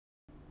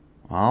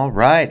All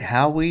right,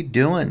 how we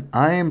doing?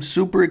 I am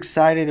super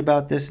excited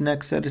about this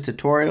next set of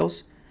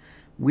tutorials.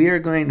 We are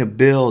going to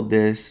build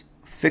this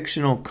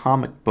fictional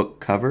comic book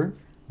cover,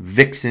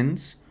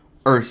 Vixens,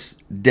 Earth's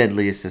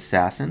Deadliest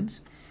Assassins.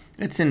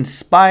 It's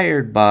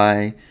inspired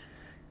by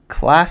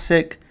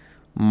classic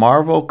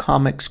Marvel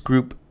Comics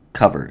group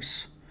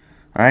covers.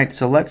 All right,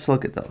 so let's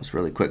look at those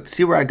really quick.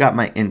 See where I got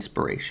my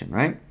inspiration,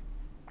 right?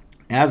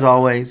 As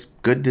always,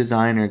 good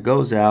designer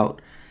goes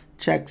out,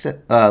 checks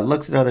it,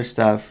 looks at other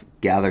stuff,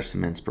 gathers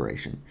some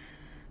inspiration.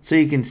 So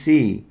you can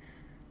see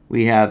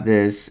we have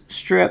this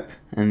strip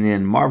and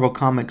then Marvel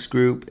Comics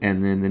Group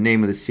and then the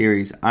name of the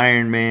series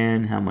Iron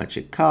Man, how much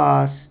it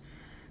costs,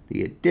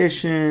 the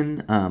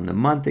edition, the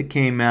month it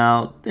came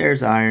out.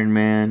 There's Iron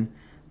Man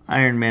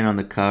on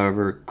the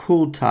cover,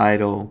 cool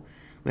title.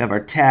 We have our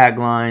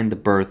tagline, The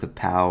Birth of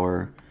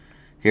Power.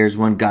 Here's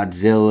one,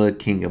 Godzilla,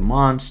 King of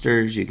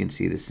Monsters. You can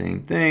see the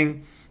same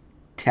thing.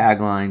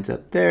 Taglines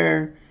up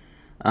there.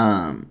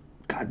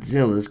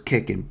 Godzilla's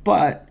kicking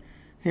butt.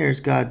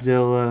 Here's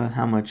Godzilla,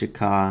 how much it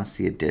costs,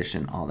 the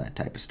edition, all that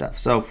type of stuff.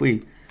 So if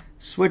we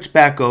switch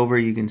back over,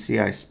 you can see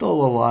I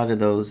stole a lot of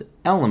those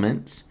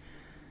elements,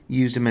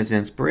 used them as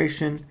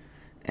inspiration,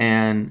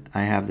 and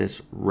I have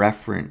this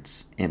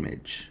reference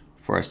image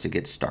for us to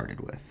get started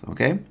with,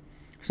 okay?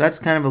 So that's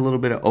kind of a little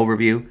bit of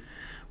overview.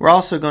 We're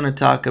also going to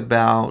talk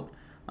about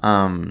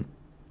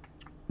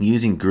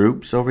using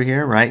groups over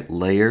here, right?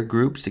 Layer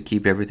groups to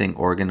keep everything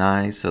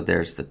organized. So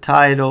there's the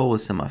title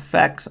with some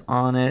effects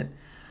on it.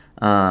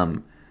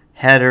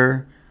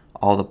 Header,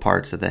 all the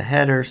parts of the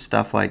header,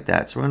 stuff like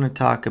that. So we're going to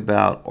talk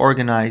about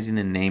organizing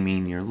and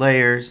naming your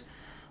layers,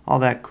 all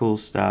that cool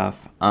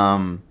stuff.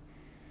 I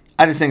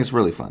just think it's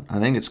really fun. I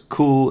think it's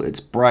cool. It's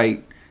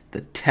bright.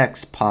 The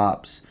text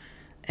pops.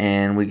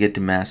 And we get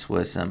to mess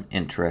with some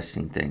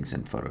interesting things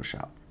in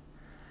Photoshop.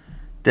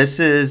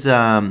 This is, you're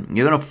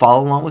going to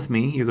follow along with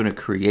me. You're going to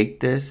create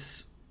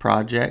this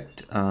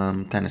project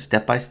kind of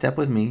step by step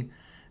with me.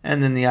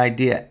 And then the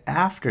idea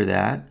after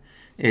that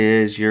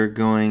is you're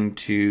going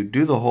to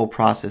do the whole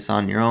process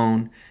on your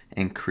own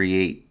and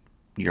create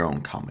your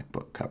own comic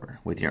book cover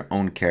with your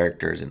own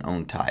characters and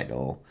own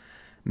title,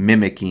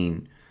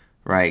 mimicking,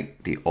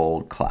 right, the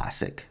old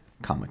classic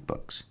comic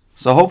books.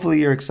 So hopefully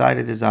you're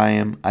excited as I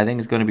am. I think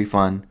it's going to be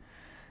fun.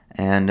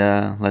 And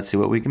let's see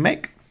what we can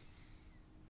make.